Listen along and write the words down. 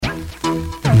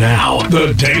Now,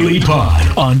 the Daily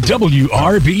Pod on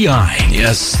WRBI.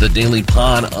 Yes, the Daily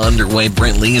Pod underway.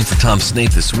 Brent Lee in for Tom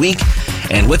Snape this week.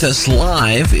 And with us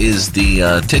live is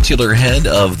the titular head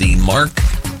of the Mark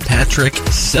Patrick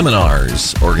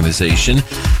Seminars organization.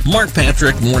 Mark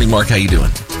Patrick. Morning, Mark. How you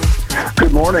doing?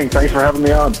 Good morning. Thanks for having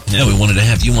me on. Yeah, we wanted to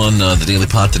have you on the Daily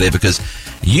Pod today because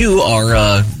you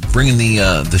are bringing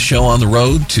the show on the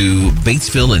road to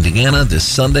Batesville, Indiana this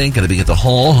Sunday. Going to be at the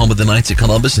Hall, home of the Knights of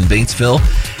Columbus in Batesville,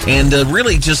 and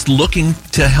really just looking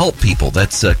to help people.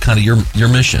 That's kind of your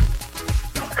mission.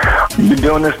 We've been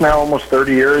doing this now almost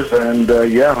 30 years, and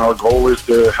our goal is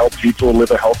to help people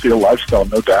live a healthier lifestyle,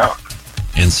 no doubt.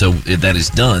 And so that is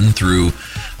done through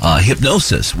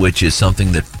hypnosis, which is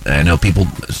something that I know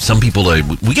some people,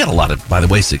 we got a lot of, by the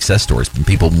way, success stories from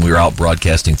people when we were out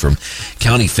broadcasting from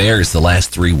county fairs the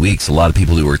last 3 weeks. A lot of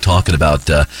people who were talking about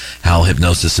how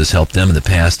hypnosis has helped them in the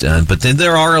past. But then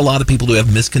there are a lot of people who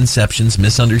have misconceptions,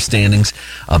 misunderstandings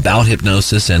about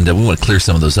hypnosis, and we want to clear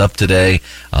some of those up today,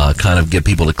 kind of give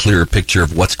people a clearer picture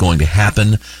of what's going to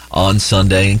happen on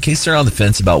Sunday in case they're on the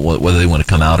fence about whether they want to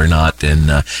come out or not.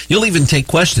 And you'll even take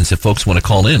questions if folks want to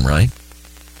call in, right?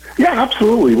 Yeah,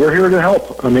 absolutely. We're here to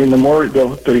help. I mean, the more you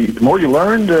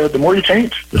learn, the more you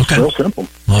change. It's real simple.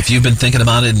 Well, if you've been thinking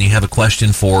about it and you have a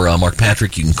question for Mark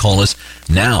Patrick, you can call us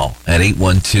now at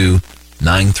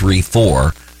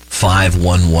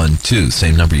 812-934-5112.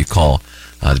 Same number you call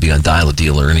to be on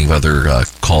Dial-A-Deal or any other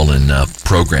call-in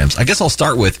programs. I guess I'll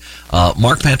start with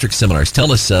Mark Patrick Seminars.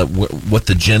 Tell us what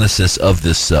the genesis of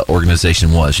this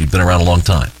organization was. You've been around a long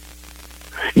time.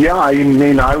 Yeah, I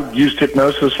mean, I used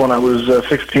hypnosis when I was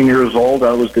 16 years old.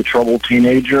 I was the troubled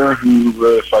teenager who,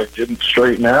 if I didn't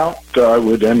straighten out, I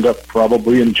would end up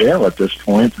probably in jail at this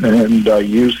point. And I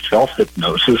used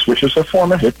self-hypnosis, which is a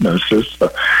form of hypnosis,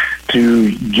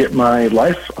 to get my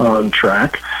life on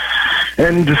track.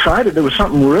 And decided there was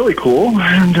something really cool,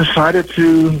 and decided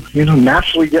to,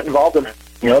 naturally get involved in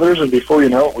others. And before you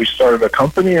know it, we started a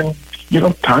company, and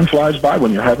time flies by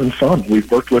when you're having fun. We've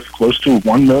worked with close to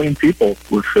 1 million people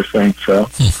with this thing. So,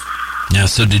 Now,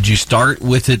 so did you start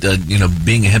with it,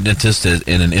 being a hypnotist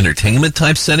in an entertainment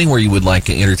type setting where you would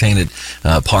entertain at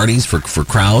parties for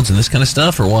crowds and this kind of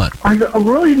stuff, or what? I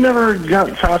really never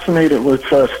got fascinated with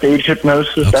stage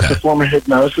hypnosis. Okay. That's a form of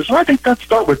hypnosis. And I think let's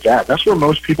start with that. That's where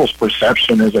most people's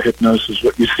perception is of hypnosis,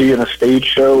 what you see in a stage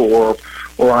show or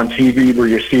on TV where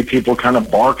you see people kind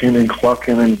of barking and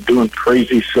clucking and doing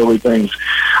crazy, silly things.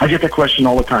 I get that question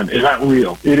all the time. Is that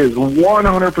real? It is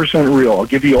 100% real. I'll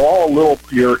give you all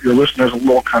your listeners a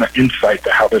little kind of insight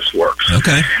to how this works.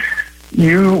 Okay.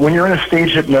 When you're in a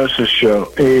stage hypnosis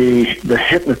show, stage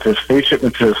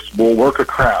hypnotist will work a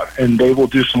crowd, and they will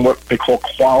do what they call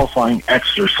qualifying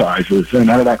exercises. And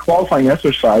out of that qualifying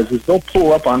exercises, they'll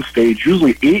pull up on stage,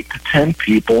 usually 8 to 10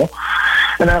 people.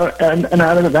 And out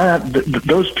of that,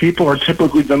 those people are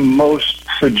typically the most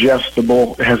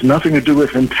suggestible. It has nothing to do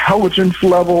with intelligence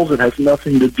levels. It has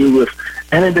nothing to do with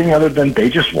anything other than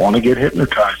they just want to get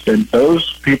hypnotized. And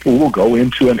those people will go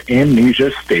into an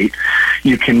amnesia state.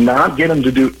 You cannot get them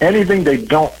to do anything they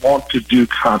don't want to do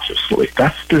consciously.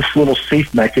 That's this little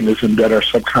safe mechanism that our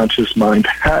subconscious mind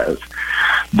has.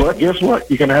 But guess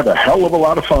what? You can have a hell of a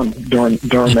lot of fun during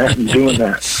that and doing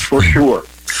that, for sure.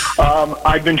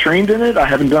 I've been trained in it. I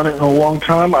haven't done it in a long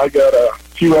time. I got a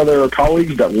few other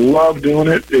colleagues that love doing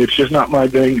it. It's just not my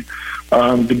thing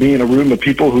to be in a room of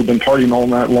people who've been partying all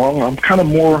night long. I'm kind of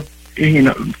more,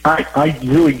 I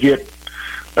really get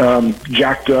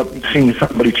jacked up seeing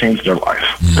somebody change their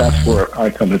life. That's where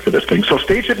I come into this thing. So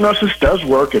stage hypnosis does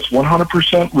work. It's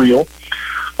 100% real.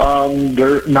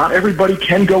 Not everybody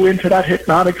can go into that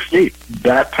hypnotic state.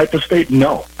 That type of state,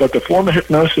 no. But the form of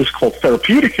hypnosis called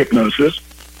therapeutic hypnosis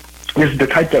is the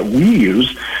type that we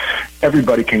use.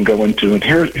 Everybody can go into. And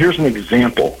here's an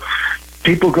example.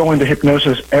 People go into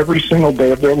hypnosis every single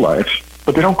day of their life,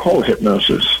 but they don't call it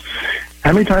hypnosis.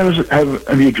 How many times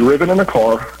have you driven in a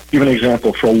car? Give an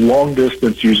example. For a long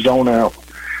distance, you zone out.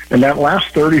 And that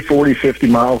last 30, 40, 50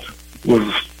 miles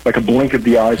was like a blink of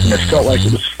the eyes, and it felt like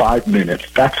it was 5 minutes.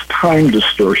 That's time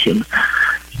distortion.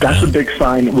 That's a big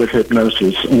sign with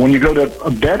hypnosis. When you go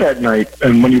to bed at night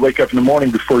and when you wake up in the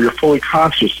morning before you're fully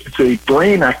conscious, it's a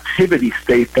brain activity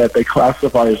state that they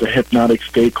classify as a hypnotic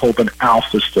state called an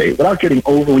alpha state. Without getting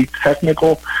overly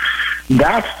technical,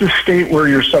 that's the state where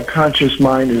your subconscious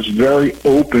mind is very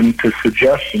open to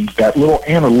suggestions. That little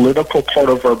analytical part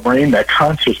of our brain, that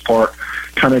conscious part,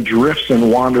 kind of drifts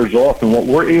and wanders off. And what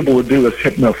we're able to do as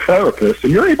hypnotherapists,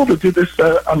 and you're able to do this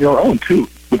on your own too,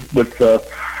 with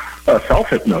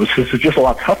self-hypnosis. It's just a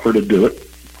lot tougher to do it.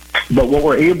 But what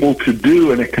we're able to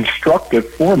do in a constructive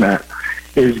format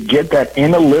is get that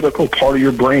analytical part of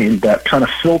your brain, that kind of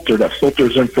filter, that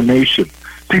filters information.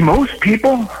 See, most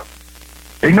people,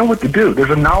 they know what to do. There's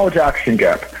a knowledge-action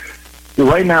gap.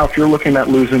 Right now, if you're looking at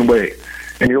losing weight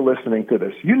and you're listening to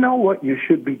this, you know what you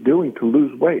should be doing to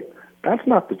lose weight. That's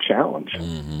not the challenge.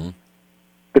 Mm-hmm.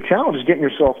 The challenge is getting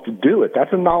yourself to do it.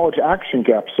 That's a knowledge-action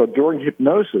gap. So during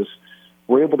hypnosis,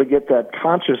 we're able to get that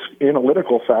conscious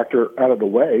analytical factor out of the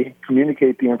way,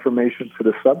 communicate the information to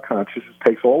the subconscious. It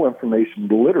takes all information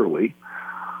literally,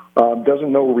 doesn't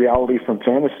know reality from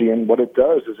fantasy, and what it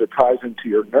does is it ties into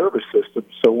your nervous system.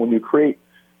 So when you create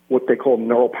what they call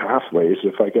neural pathways,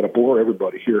 if I get to bore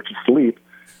everybody here to sleep,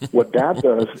 what that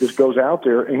does is goes out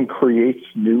there and creates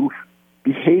new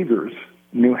behaviors,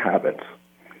 new habits.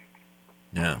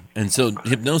 Yeah, and so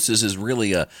hypnosis is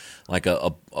really a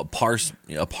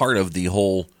part of the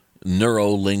whole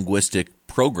neuro-linguistic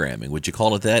programming. Would you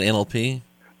call it that, NLP?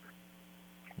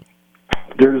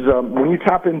 There's when you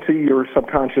tap into your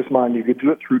subconscious mind, you could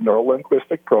do it through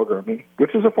neuro-linguistic programming,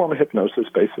 which is a form of hypnosis,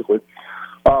 basically.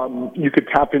 You could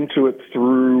tap into it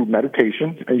through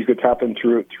meditation, and you could tap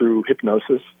into it through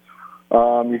hypnosis.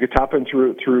 You could tap into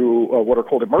it through what are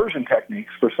called immersion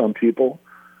techniques for some people.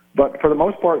 But for the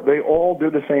most part, they all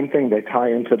do the same thing. They tie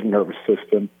into the nervous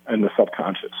system and the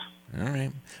subconscious. All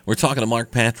right. We're talking to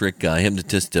Mark Patrick,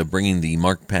 hypnotist, bringing the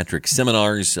Mark Patrick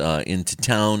seminars into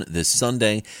town this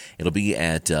Sunday. It'll be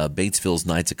at Batesville's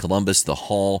Knights of Columbus, the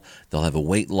hall. They'll have a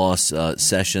weight loss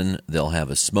session. They'll have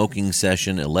a smoking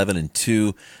session, 11 and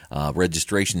 2.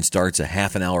 Registration starts a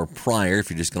half an hour prior. If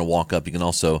you're just going to walk up, you can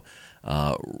also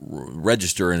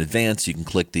register in advance. You can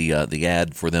click the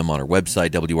ad for them on our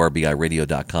website,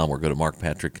 wrbiradio.com, or go to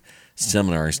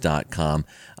markpatrickseminars.com.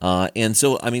 And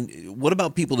so, I mean, what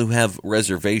about people who have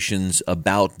reservations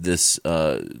about this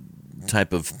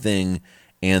type of thing,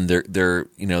 and they're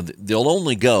they'll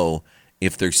only go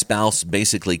if their spouse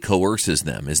basically coerces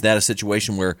them? Is that a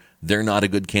situation where they're not a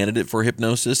good candidate for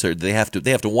hypnosis, or they have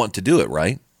to want to do it,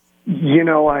 right?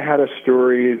 I had a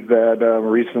story that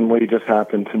recently just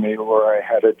happened to me where I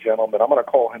had a gentleman, I'm going to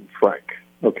call him Frank.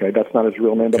 Okay, that's not his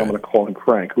real name, but I'm going to call him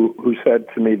Frank, who said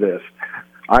to me this: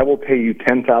 I will pay you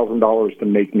 $10,000 to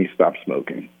make me stop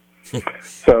smoking.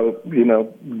 So,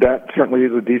 that certainly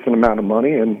is a decent amount of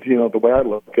money, and, the way I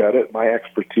look at it, my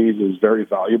expertise is very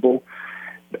valuable.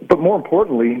 But more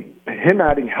importantly, him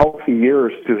adding healthy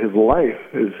years to his life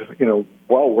is,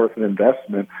 well worth an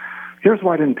investment. Here's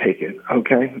why I didn't take it,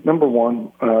 okay? Number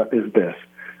one is this.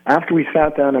 After we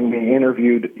sat down and we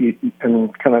interviewed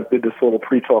and kind of did this little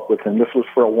pre-talk with him, this was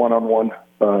for a one-on-one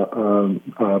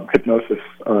hypnosis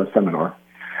seminar,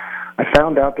 I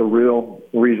found out the real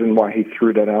reason why he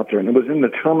threw that out there, and it was in the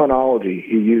terminology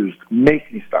he used,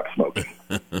 make me stop smoking.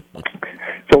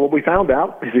 So what we found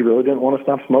out is he really didn't want to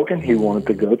stop smoking. He wanted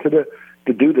to go to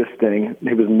do this thing.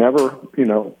 He was never,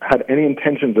 had any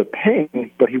intentions of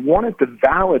paying, but he wanted to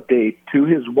validate to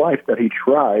his wife that he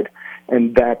tried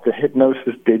and that the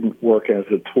hypnosis didn't work as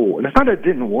a tool. And it's not that it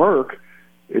didn't work.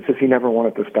 It's just he never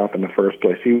wanted to stop in the first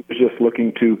place. He was just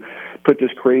looking to put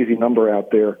this crazy number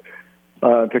out there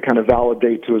to kind of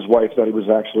validate to his wife that he was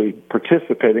actually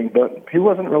participating, but he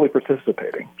wasn't really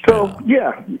participating. So,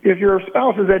 yeah, if your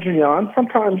spouse is edging you on,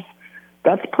 sometimes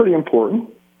that's pretty important,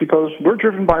 because we're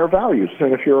driven by our values.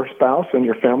 And if your spouse and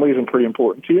your family isn't pretty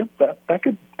important to you, that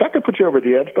could put you over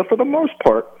the edge. But for the most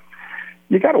part,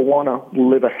 you got to want to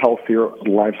live a healthier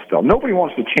lifestyle. Nobody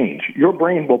wants to change. Your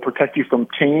brain will protect you from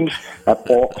change at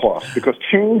all costs, because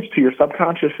change to your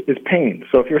subconscious is pain.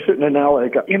 So if you're sitting in now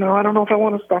like, I don't know if I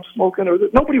want to stop smoking, or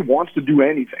nobody wants to do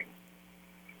anything.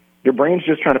 Your brain's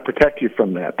just trying to protect you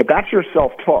from that. But that's your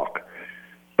self-talk.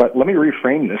 But let me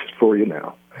reframe this for you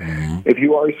now. Mm-hmm. If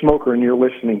you are a smoker and you're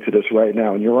listening to this right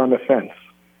now and you're on the fence,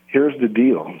 here's the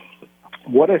deal.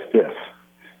 What if this?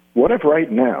 What if right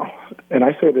now, and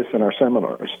I say this in our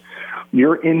seminars,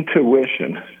 your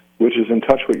intuition, which is in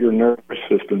touch with your nervous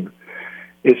system,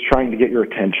 is trying to get your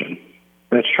attention.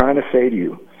 And it's trying to say to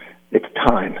you, it's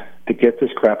time to get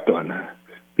this crap done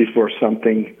before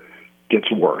something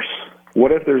gets worse.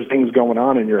 What if there's things going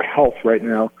on in your health right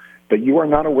now that you are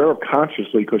not aware of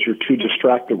consciously because you're too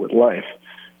distracted with life,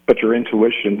 but your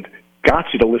intuition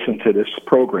got you to listen to this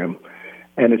program,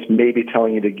 and it's maybe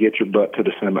telling you to get your butt to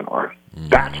the seminar. Mm-hmm.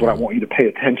 That's what I want you to pay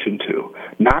attention to.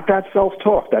 Not that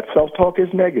self-talk. That self-talk is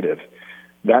negative.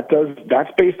 That's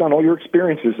based on all your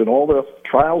experiences and all the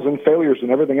trials and failures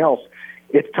and everything else.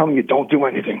 It's telling you, don't do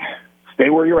anything. Stay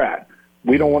where you're at.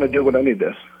 We don't want to deal with any of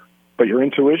this. But your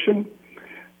intuition,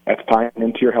 that's tying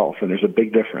into your health, and there's a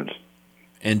big difference.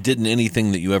 And didn't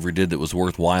anything that you ever did that was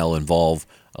worthwhile involve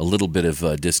a little bit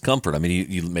of discomfort? I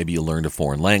mean, maybe you learned a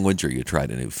foreign language, or you tried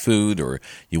a new food, or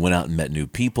you went out and met new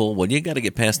people. Well, you got to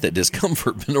get past that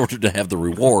discomfort in order to have the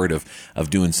reward of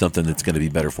doing something that's going to be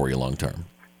better for you long term.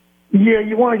 Yeah,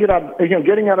 you want to get out.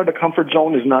 Getting out of the comfort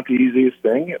zone is not the easiest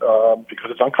thing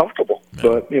because it's uncomfortable. No.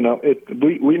 But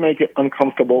we make it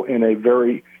uncomfortable in a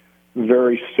very,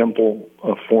 very simple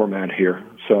format here.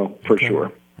 So for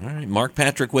sure. All right, Mark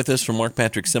Patrick with us from Mark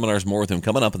Patrick Seminars. More with him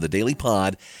coming up in the Daily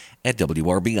Pod at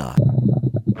WRBI.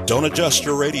 Don't adjust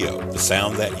your radio. The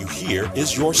sound that you hear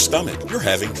is your stomach. You're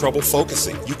having trouble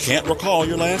focusing. You can't recall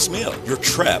your last meal. You're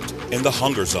trapped in the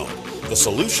hunger zone. The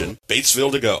solution,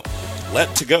 Batesville To Go.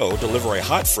 Let To Go deliver a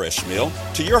hot, fresh meal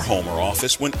to your home or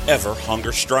office whenever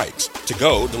hunger strikes. To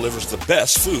Go delivers the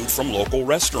best food from local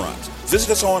restaurants.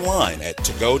 Visit us online at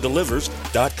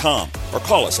togodelivers.com or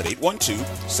call us at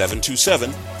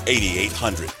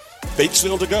 812-727-8800.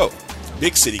 Batesville To Go.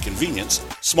 Big city convenience,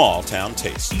 small town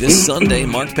taste. This Sunday,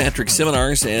 Mark Patrick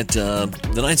Seminars at the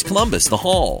Knights Columbus, the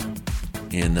Hall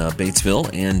in Batesville,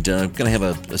 and going to have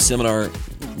a seminar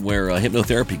where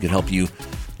hypnotherapy could help you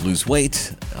lose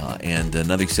weight, and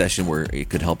another session where it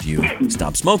could help you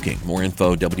stop smoking. More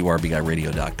info,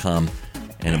 WRBIRadio.com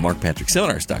and at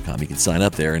MarkPatrickSeminars.com. You can sign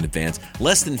up there in advance.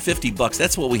 Less than $50.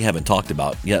 That's what we haven't talked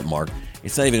about yet, Mark.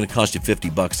 It's not even going to cost you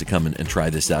 $50 to come and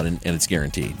try this out, and it's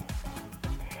guaranteed.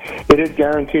 It is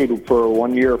guaranteed for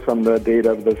 1 year from the date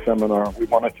of the seminar. We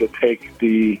wanted to take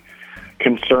the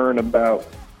concern about,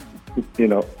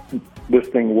 this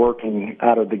thing working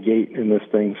out of the gate in this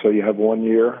thing. So you have 1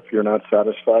 year. If you're not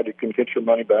satisfied, you can get your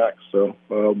money back. So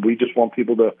we just want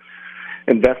people to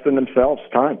invest in themselves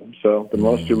time. So the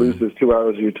most you lose is 2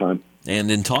 hours of your time. And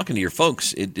in talking to your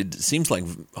folks, it seems like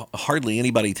hardly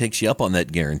anybody takes you up on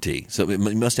that guarantee. So you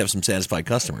must have some satisfied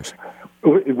customers.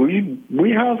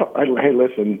 We have, hey,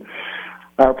 listen,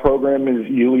 our program is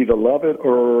you either love it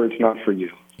or it's not for you.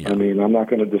 Yeah. I mean, I'm not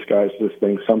going to disguise this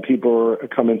thing. Some people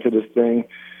come into this thing,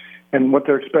 and what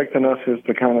they're expecting us is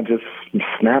to kind of just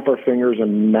snap our fingers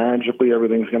and magically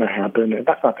everything's going to happen. And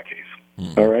that's not the case.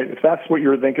 All right? If that's what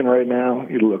you're thinking right now,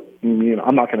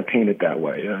 I'm not going to paint it that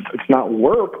way. It's not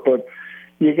work, but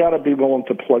you got to be willing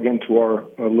to plug into our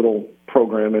little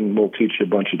program, and we'll teach you a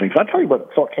bunch of things. I'll tell you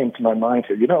what thought came to my mind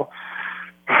here.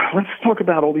 Let's talk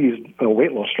about all these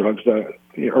weight loss drugs that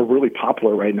are really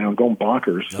popular right now, going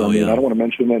bonkers. Oh, I don't want to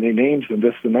mention any names and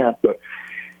this and that, but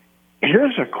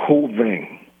here's a cool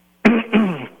thing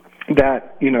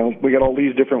that, we got all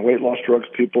these different weight loss drugs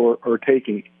people are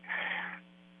taking.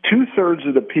 2/3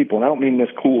 of the people, and I don't mean this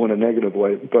cool in a negative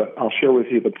way, but I'll share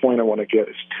with you the point I want to get,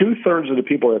 is 2/3 of the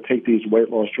people that take these weight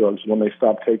loss drugs, when they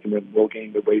stop taking them, will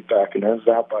gain the weight back, and that's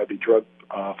out by the drug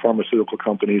pharmaceutical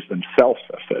companies themselves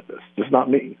have said this. It's not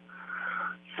me.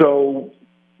 So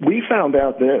we found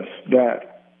out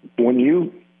that when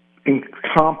you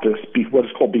encompass what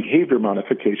is called behavior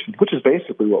modification, which is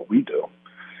basically what we do,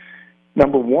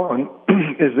 number one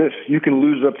is this: you can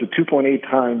lose up to 2.8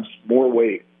 times more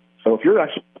weight. So if you're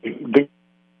actually taking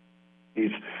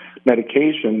these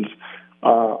medications,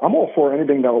 I'm all for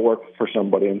anything that will work for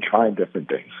somebody and trying different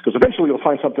things. Because eventually you'll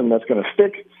find something that's going to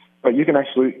stick, but you can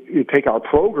actually take our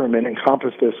program and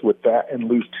encompass this with that and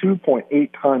lose 2.8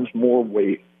 times more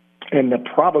weight. And the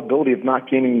probability of not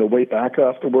gaining the weight back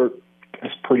afterward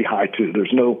is pretty high, too.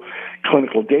 There's no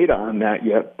clinical data on that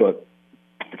yet, but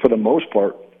for the most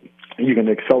part, you can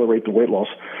accelerate the weight loss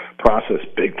process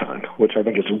big time, which I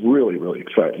think is really, really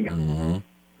exciting. Mm-hmm.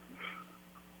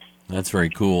 That's very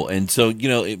cool. And so,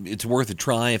 it's worth a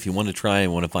try if you want to try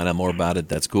and want to find out more about it.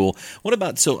 That's cool. What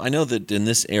about, so I know that in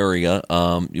this area,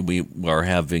 we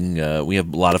have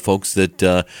a lot of folks that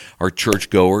are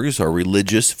churchgoers, are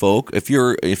religious folk. If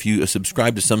you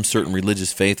subscribe to some certain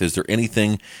religious faith, is there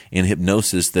anything in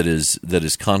hypnosis that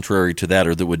is contrary to that,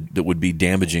 or that would be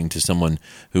damaging to someone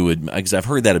who would, because I've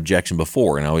heard that objection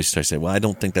before, and I always try to say, well, I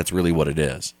don't think that's really what it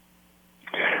is.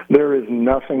 There is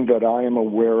nothing that I am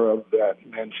aware of that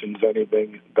mentions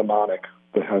anything demonic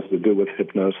that has to do with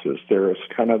hypnosis. There is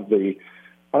kind of I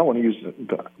don't want to use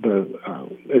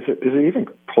is it even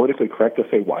politically correct to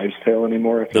say wives' tale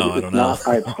anymore? If no, it's not,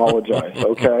 I apologize,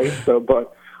 okay?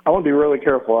 But I want to be really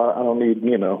careful. I don't need,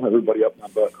 everybody up my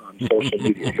butt on social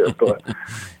media here. But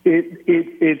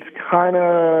it's kind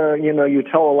of, you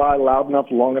tell a lie loud enough,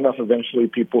 long enough, eventually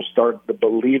people start to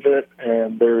believe it,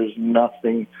 and there's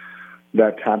nothing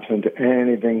that taps into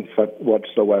anything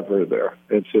whatsoever there.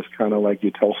 It's just kind of like you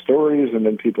tell stories, and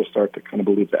then people start to kind of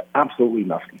believe that. Absolutely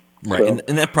nothing. Right, So,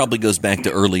 and that probably goes back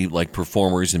to early like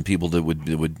performers and people that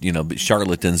would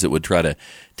charlatans that would try to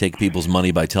take people's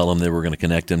money by telling them they were going to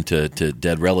connect them to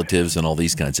dead relatives and all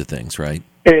these kinds of things, right?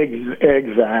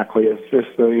 Exactly. It's just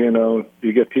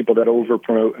you get people that over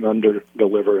promote and under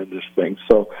deliver in this thing.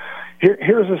 So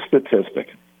here's a statistic.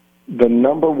 The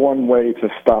number one way to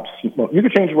stop smoking, you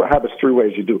can change what habits three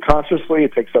ways. You do it consciously.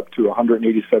 It takes up to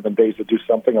 187 days to do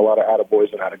something. A lot of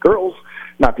attaboys and attagirls.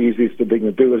 Not the easiest thing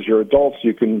to do as you're adults.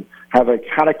 You can have a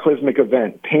cataclysmic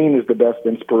event. Pain is the best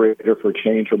inspirator for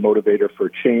change or motivator for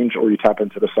change, or you tap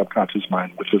into the subconscious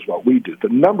mind, which is what we do. The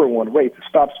number one way to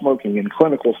stop smoking in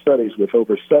clinical studies with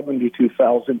over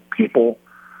 72,000 people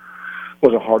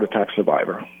was a heart attack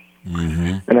survivor.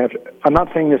 Mm-hmm. And I'm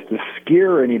not saying this to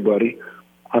scare anybody.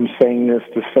 I'm saying this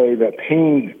to say that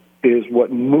pain is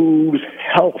what moves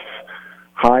health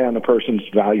high on a person's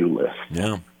value list.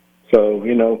 Yeah. So,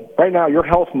 right now your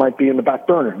health might be in the back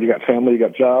burner. You got family, you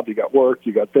got job, you got work,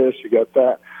 you got this, you got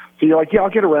that. So you're like, yeah, I'll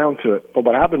get around to it. But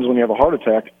what happens when you have a heart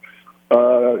attack,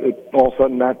 all of a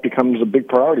sudden that becomes a big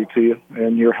priority to you,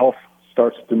 and your health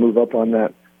starts to move up on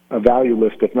that value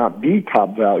list, if not the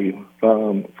top value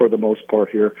for the most part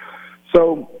here.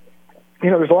 So,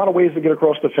 there's a lot of ways to get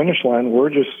across the finish line. We're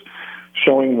just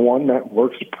showing one that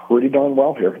works pretty darn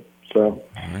well here. So,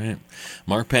 all right.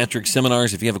 Mark Patrick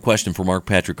Seminars, if you have a question for Mark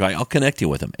Patrick, I'll connect you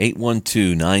with him,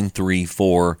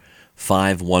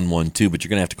 812-934-5112, but you're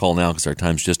going to have to call now because our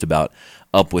time's just about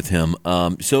up with him.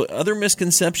 So other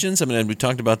misconceptions, I mean, we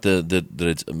talked about that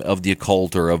it's of the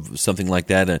occult or of something like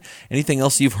that. Anything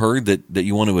else you've heard that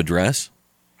you want to address?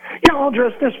 Yeah, I'll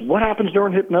address this. What happens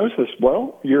during hypnosis?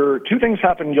 Well, two things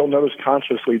happen you'll notice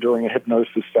consciously during a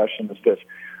hypnosis session is this.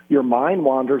 Your mind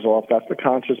wanders off. That's the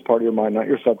conscious part of your mind, not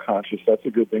your subconscious. That's a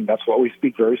good thing. That's why we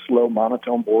speak very slow,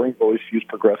 monotone, boring voice, use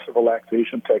progressive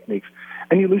relaxation techniques,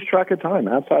 and you lose track of time.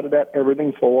 Outside of that,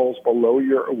 everything falls below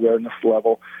your awareness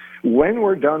level. When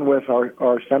we're done with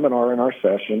our seminar and our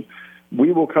session,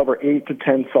 we will cover 8 to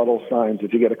 10 subtle signs.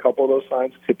 If you get a couple of those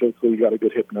signs, typically you got a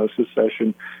good hypnosis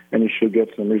session, and you should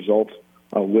get some results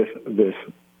with this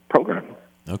program.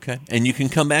 Okay. And you can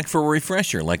come back for a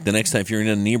refresher, like the next time if you're in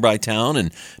a nearby town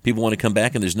and people want to come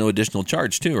back, and there's no additional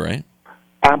charge too, right?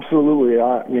 Absolutely.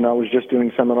 I was just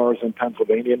doing seminars in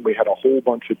Pennsylvania, and we had a whole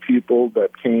bunch of people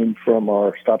that came from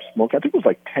our Stop Smoking. I think it was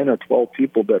like 10 or 12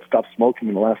 people that stopped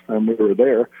smoking the last time we were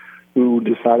there who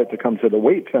decided to come to the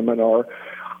weight seminar.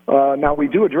 Now, we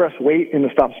do address weight in the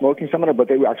Stop Smoking seminar, but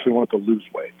they actually wanted to lose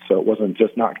weight, so it wasn't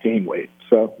just not gain weight.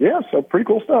 So, so pretty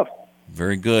cool stuff.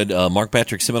 Very good. Mark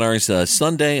Patrick Seminars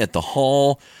Sunday at the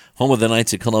Hall, home of the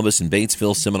Knights at Columbus and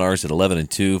Batesville. Seminars at 11 and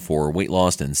 2 for weight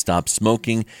loss and stop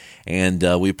smoking. And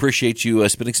we appreciate you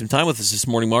spending some time with us this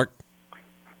morning, Mark.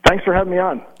 Thanks for having me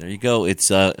on. There you go. It's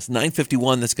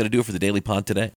 9:51. That's going to do it for the Daily Pod today.